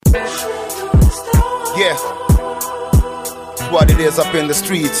Yeah, it's what it is up in the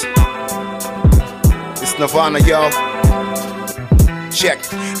streets. It's Nirvana, y'all. Check,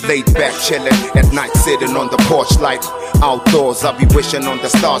 laid back chillin' at night, sitting on the porch light. Outdoors, I'll be wishing on the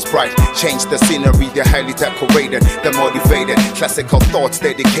stars bright. Change the scenery, they're highly decorated, they're motivated. Classical thoughts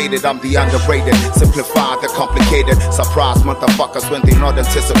dedicated, I'm the underrated. Simplify the complicated. Surprise motherfuckers when they not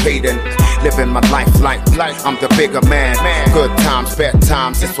anticipating. Living my life like I'm the bigger man. Good times, bad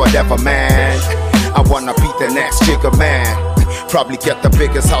times, it's whatever, man. I wanna be the next Jigger man. Probably get the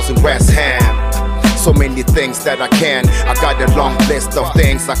biggest house in West Ham. So many things that I can. I got a long list of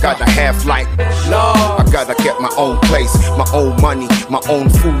things I gotta have, like I gotta get my own place, my own money, my own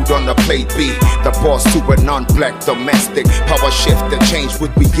food on the plate. Be the boss to a non-black domestic. Power shift, the change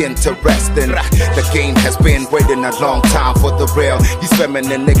would be interesting. The game has been waiting a long time for the real. These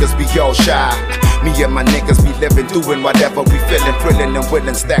feminine niggas be all shy. Me and my niggas be living, doing whatever we feeling, thrilling and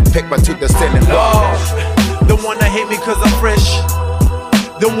willing. Stack paper to the ceiling. The one that hate me cause I'm fresh,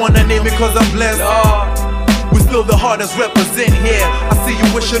 the one that name me cause I'm blessed. We still the hardest represent here. I see you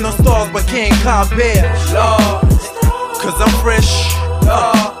wishing on stars but can't compare. Cause I'm fresh,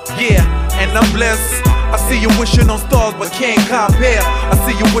 yeah, and I'm blessed. I see you wishing on stars but can't compare. I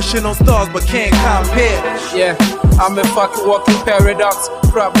see you wishing on stars but can't compare. Yeah, I'm a fucking walking paradox.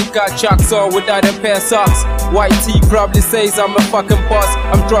 Probably got jocks on without a pair of socks. White tee probably says I'm a fucking boss.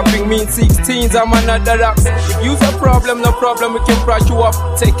 I'm dropping mean 16s, I'm another rocks. If you's a problem, no problem, we can brush you off.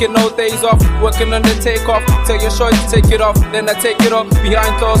 Taking no days off, working on the takeoff. Tell your choice to take it off, then I take it off.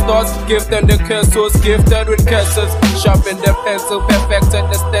 Behind closed doors, give them the curses, gifted with curses. Sharpen the pencil, perfected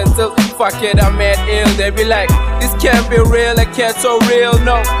the stencil. Fuck it, I'm mad ill. They be like, this can't be real, I can't so real.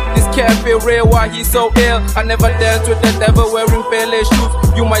 No, this can't be real, why he so ill? I never danced with the devil wearing pale shoes.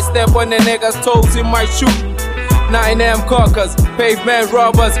 You might step on the nigga's toes, he might shoot. 9am corkers, pavement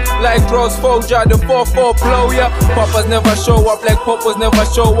robbers, like Rose Folger, the 4-4 blow, yeah. Papas never show up like poppers never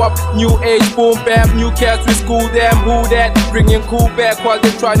show up. New age, boom bam, new cats with school, damn, who that? Bringing cool back while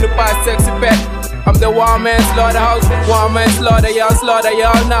they trying to buy sexy pet. I'm the one man slaughterhouse, one man slaughter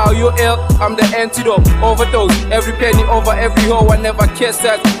y'all now, you ill. I'm the antidote, overdose, every penny over every hoe. I never kiss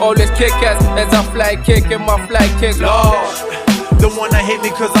ass, always kick ass, as I fly kick in my fly kick. Lord, the one that hate me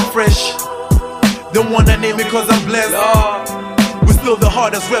cause I'm fresh, the one that name me cause I'm blessed. We still the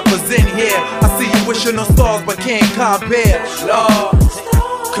hardest represent here. I see you wishing on stars but can't compare.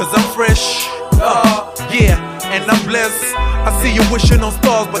 Cause I'm fresh, yeah, and I'm blessed. I see you wishing on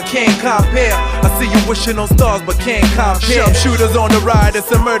stars but can't compare. I see you wishing on stars but can't compare. Sharpshooters on the ride, it's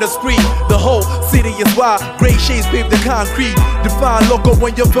a murder spree. The whole city is wild, gray shades pave the concrete. Define local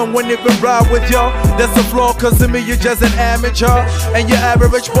when your film won't even ride with y'all. That's a flaw, cause to me you're just an amateur. And your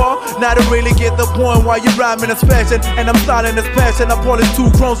average ball, now to really get the point why you rhyming this passion. And I'm starting this passion, I'm pulling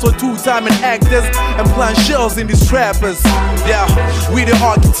 2 crowns for 2-timing actors. And plant shells in these trappers. Yeah, we the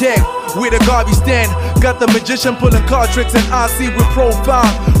architect, we the garbage stand. Got the magician pulling card tricks and I see with profound.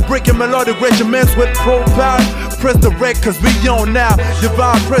 Breaking melodic regiments with profound. Press the rec cause we on now.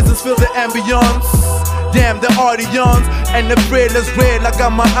 Divine presence fill the ambience. Damn the audience. And the bread is red, I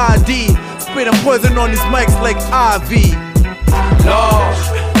got my ID. Spitting poison on these mics like IV. Lord,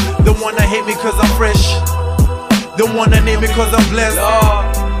 the one that hate me cause I'm fresh, the one that name me cause I'm blessed.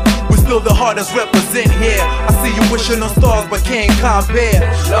 We still the hardest represent here. I see you wishing on stars but can't compare.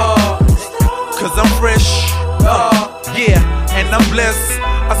 Cause I'm fresh, yeah, and I'm blessed.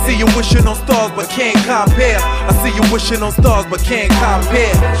 I see you wishing on stars but can't compare. I see you wishing on stars but can't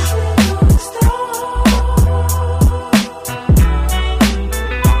compare.